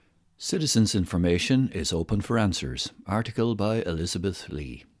Citizens' Information is open for answers. Article by Elizabeth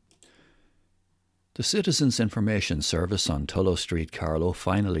Lee. The Citizens' Information Service on Tullow Street, Carlow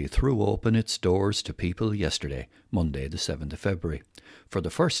finally threw open its doors to people yesterday, Monday the 7th of February, for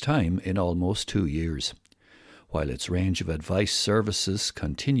the first time in almost 2 years. While its range of advice services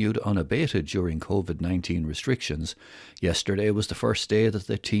continued unabated during COVID-19 restrictions, yesterday was the first day that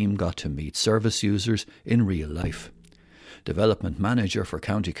the team got to meet service users in real life. Development Manager for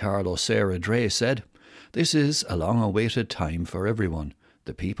County Carlow, Sarah Dre, said, "This is a long-awaited time for everyone.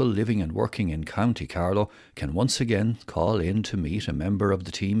 The people living and working in County Carlow can once again call in to meet a member of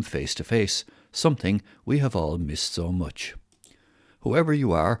the team face-to-face, something we have all missed so much. Whoever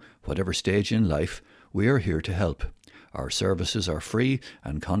you are, whatever stage in life, we are here to help. Our services are free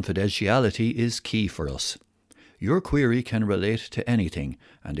and confidentiality is key for us. Your query can relate to anything,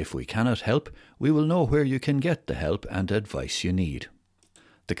 and if we cannot help, we will know where you can get the help and advice you need."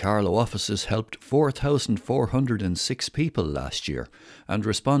 The Carlow offices helped 4,406 people last year and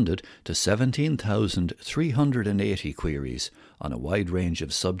responded to 17,380 queries on a wide range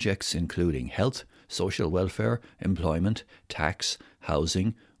of subjects including health, social welfare, employment, tax,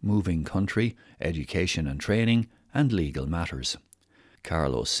 housing, moving country, education and training, and legal matters.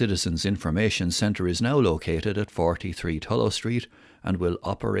 Carlow Citizens Information Centre is now located at 43 Tullow Street and will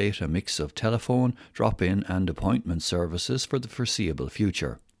operate a mix of telephone, drop-in and appointment services for the foreseeable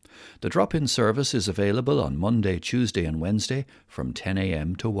future. The drop-in service is available on Monday, Tuesday and Wednesday from 10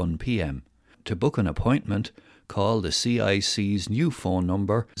 a.m. to 1 p.m. To book an appointment, call the CIC's new phone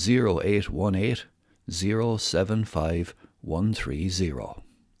number 0818 075 130.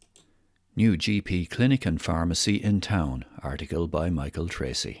 New GP clinic and pharmacy in town. Article by Michael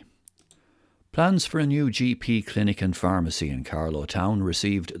Tracy. Plans for a new GP clinic and pharmacy in Carlow Town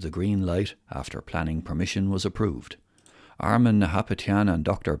received the green light after planning permission was approved. Armin Nahapetian and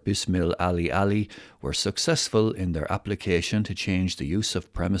Dr. Bismil Ali were successful in their application to change the use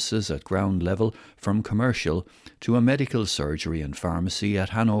of premises at ground level from commercial to a medical surgery and pharmacy at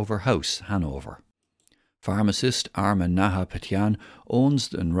Hanover House, Hanover. Pharmacist Armin Nahapetian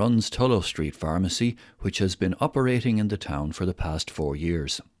owns and runs Tullow Street Pharmacy, which has been operating in the town for the past 4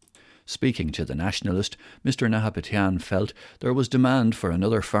 years. Speaking to The Nationalist, Mr. Nahapetian felt there was demand for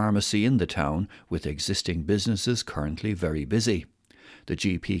another pharmacy in the town, with existing businesses currently very busy. The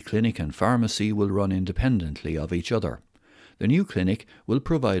GP clinic and pharmacy will run independently of each other. The new clinic will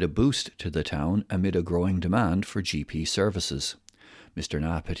provide a boost to the town amid a growing demand for GP services. Mr.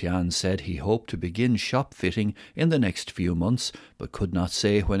 Nahapetian said he hoped to begin shop fitting in the next few months, but could not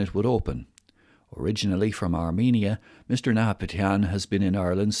say when it would open. Originally from Armenia, Mr. Nahapetian has been in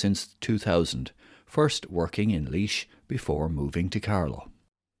Ireland since 2000, first working in Laois before moving to Carlow.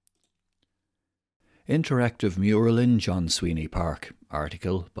 Interactive mural in John Sweeney Park.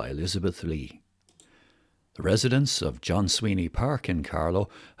 Article by Elizabeth Lee. The residents of John Sweeney Park in Carlow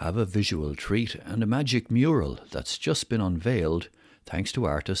have a visual treat and a magic mural that's just been unveiled thanks to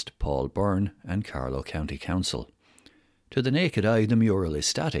artist Paul Byrne and Carlow County Council. To the naked eye, the mural is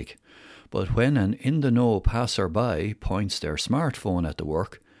static, but when an in-the-know passer-by points their smartphone at the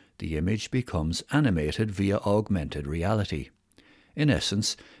work, the image becomes animated via augmented reality. In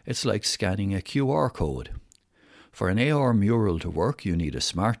essence, it's like scanning a QR code. For an AR mural to work, you need a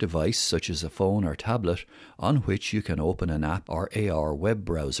smart device such as a phone or tablet on which you can open an app or AR web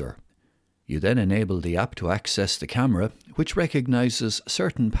browser. You then enable the app to access the camera, which recognises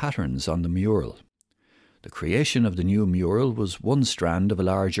certain patterns on the mural. The creation of the new mural was one strand of a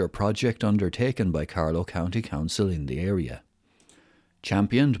larger project undertaken by Carlow County Council in the area.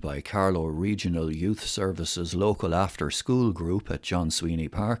 Championed by Carlow Regional Youth Services local after-school group at John Sweeney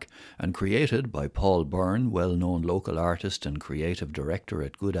Park and created by Paul Byrne, well-known local artist and creative director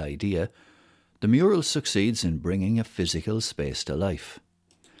at Good Idea, the mural succeeds in bringing a physical space to life.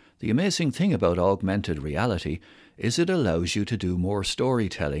 The amazing thing about augmented reality is it allows you to do more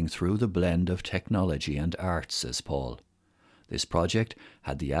storytelling through the blend of technology and art, says Paul. This project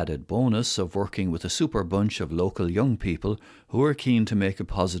had the added bonus of working with a super bunch of local young people who are keen to make a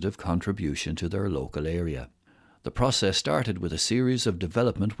positive contribution to their local area. The process started with a series of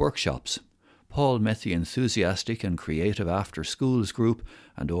development workshops. Paul met the enthusiastic and creative after-schools group,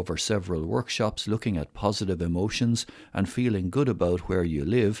 and over several workshops looking at positive emotions and feeling good about where you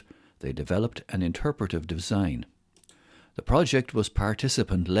live, they developed an interpretive design. The project was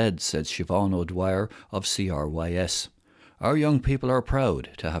participant-led, said Siobhan O'Dwyer of CRYS. Our young people are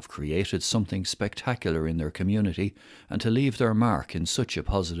proud to have created something spectacular in their community and to leave their mark in such a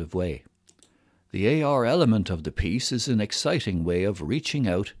positive way. The AR element of the piece is an exciting way of reaching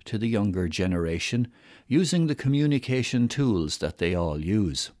out to the younger generation using the communication tools that they all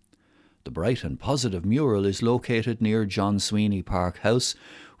use. The bright and positive mural is located near John Sweeney Park House,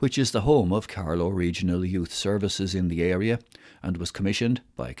 which is the home of Carlow Regional Youth Services in the area, and was commissioned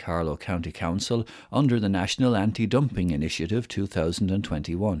by Carlow County Council under the National Anti-Dumping Initiative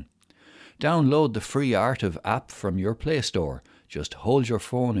 2021. Download the free Artive app from your Play Store. Just hold your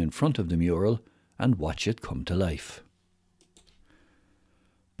phone in front of the mural and watch it come to life.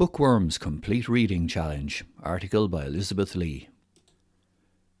 Bookworms Complete Reading Challenge, article by Elizabeth Lee.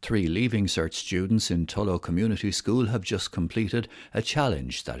 3 Leaving Cert students in Tullow Community School have just completed a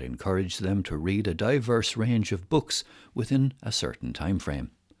challenge that encouraged them to read a diverse range of books within a certain time frame.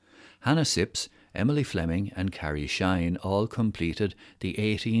 Hannah Sips, Emily Fleming and Carrie Shine all completed the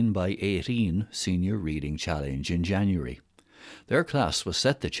 18 by 18 Senior Reading Challenge in January. Their class was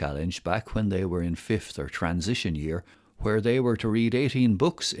set the challenge back when they were in 5th or transition year, where they were to read 18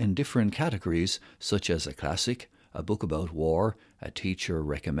 books in different categories such as a classic, a book about war, a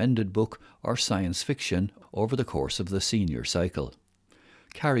teacher-recommended book or science fiction over the course of the senior cycle.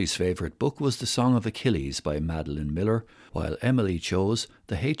 Carrie's favourite book was The Song of Achilles by Madeline Miller, while Emily chose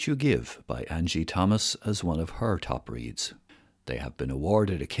The Hate You Give by Angie Thomas as one of her top reads. They have been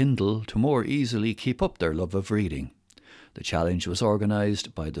awarded a Kindle to more easily keep up their love of reading. The challenge was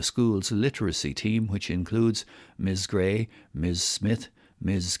organised by the school's literacy team, which includes Ms. Gray, Ms. Smith,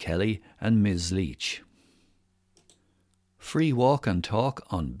 Ms. Kelly and Ms. Leach. Free walk and talk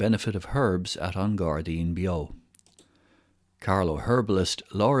on benefit of herbs at An Gardaí Beo. Carlow herbalist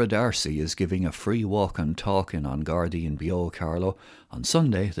Laura Darcy is giving a free walk and talk in An Gardaí Beo, Carlow, on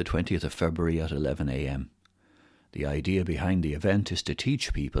Sunday the 20th of February at 11 a.m. The idea behind the event is to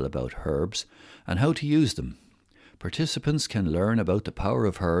teach people about herbs and how to use them. Participants can learn about the power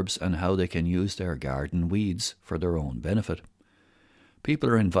of herbs and how they can use their garden weeds for their own benefit. People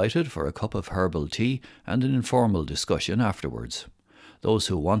are invited for a cup of herbal tea and an informal discussion afterwards. Those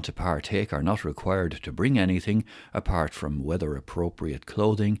who want to partake are not required to bring anything apart from weather-appropriate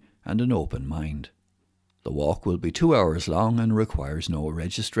clothing and an open mind. The walk will be 2 hours long and requires no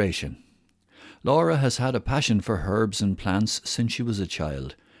registration. Laura has had a passion for herbs and plants since she was a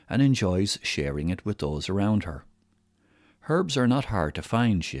child and enjoys sharing it with those around her. Herbs are not hard to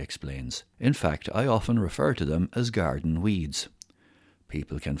find, she explains. In fact, I often refer to them as garden weeds.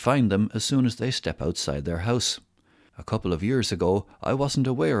 People can find them as soon as they step outside their house. A couple of years ago, I wasn't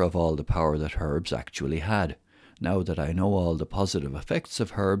aware of all the power that herbs actually had. Now that I know all the positive effects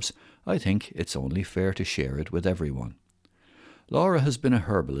of herbs, I think it's only fair to share it with everyone. Laura has been a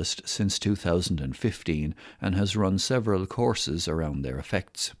herbalist since 2015 and has run several courses around their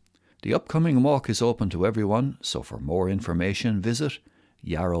effects. The upcoming walk is open to everyone, so for more information visit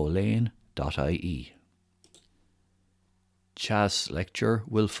yarrowlane.ie. Chas lecture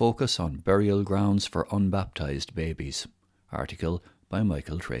will focus on burial grounds for unbaptised babies. Article by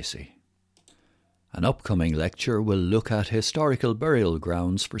Michael Tracy. An upcoming lecture will look at historical burial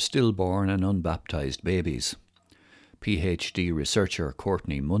grounds for stillborn and unbaptised babies. PhD researcher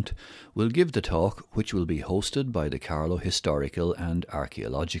Courtney Munt will give the talk, which will be hosted by the Carlow Historical and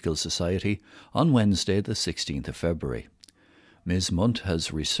Archaeological Society on Wednesday the 16th of February. Ms. Munt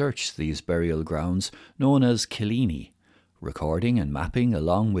has researched these burial grounds known as Killini, recording and mapping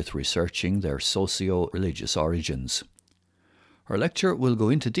along with researching their socio-religious origins. Her lecture will go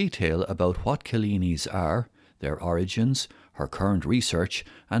into detail about what Killinis are, their origins, her current research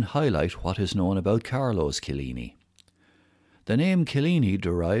and highlight what is known about Carlow's Killini. The name Killini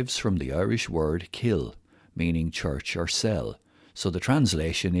derives from the Irish word kill, meaning church or cell, so the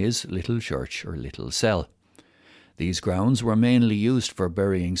translation is little church or little cell. These grounds were mainly used for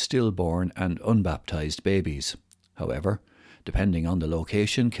burying stillborn and unbaptised babies. However, depending on the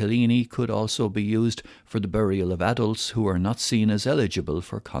location, Killini could also be used for the burial of adults who are not seen as eligible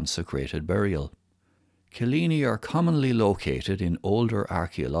for consecrated burial. Killini are commonly located in older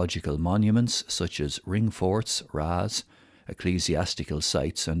archaeological monuments such as ring forts, raths, ecclesiastical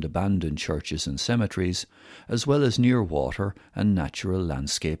sites and abandoned churches and cemeteries, as well as near water and natural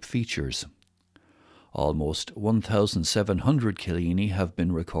landscape features. Almost 1,700 Killini have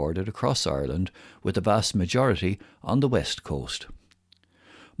been recorded across Ireland, with the vast majority on the west coast.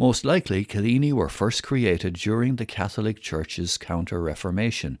 Most likely, Killini were first created during the Catholic Church's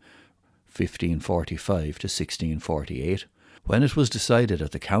Counter-Reformation, 1545 to 1648, when it was decided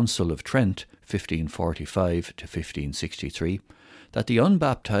at the Council of Trent, 1545 to 1563, that the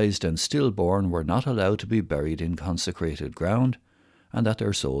unbaptised and stillborn were not allowed to be buried in consecrated ground, and that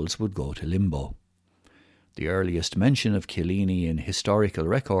their souls would go to limbo. The earliest mention of Killini in historical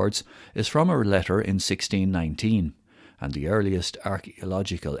records is from a letter in 1619, and the earliest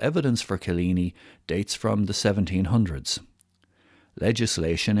archaeological evidence for Killini dates from the 1700s.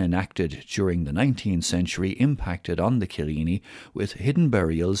 Legislation enacted during the 19th century impacted on the Killeeny, with hidden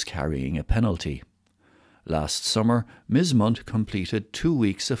burials carrying a penalty. Last summer, Ms. Munt completed 2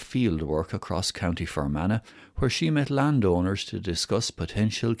 weeks of field work across County Fermanagh, where she met landowners to discuss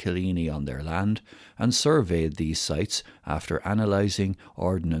potential Killeeny on their land and surveyed these sites after analysing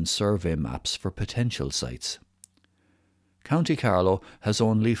Ordnance Survey maps for potential sites. County Carlow has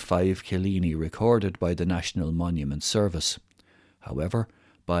only 5 Killeeny recorded by the National Monument Service. However,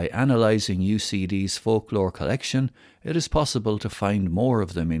 by analysing UCD's folklore collection, it is possible to find more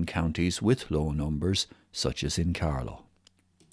of them in counties with low numbers, such as in Carlow.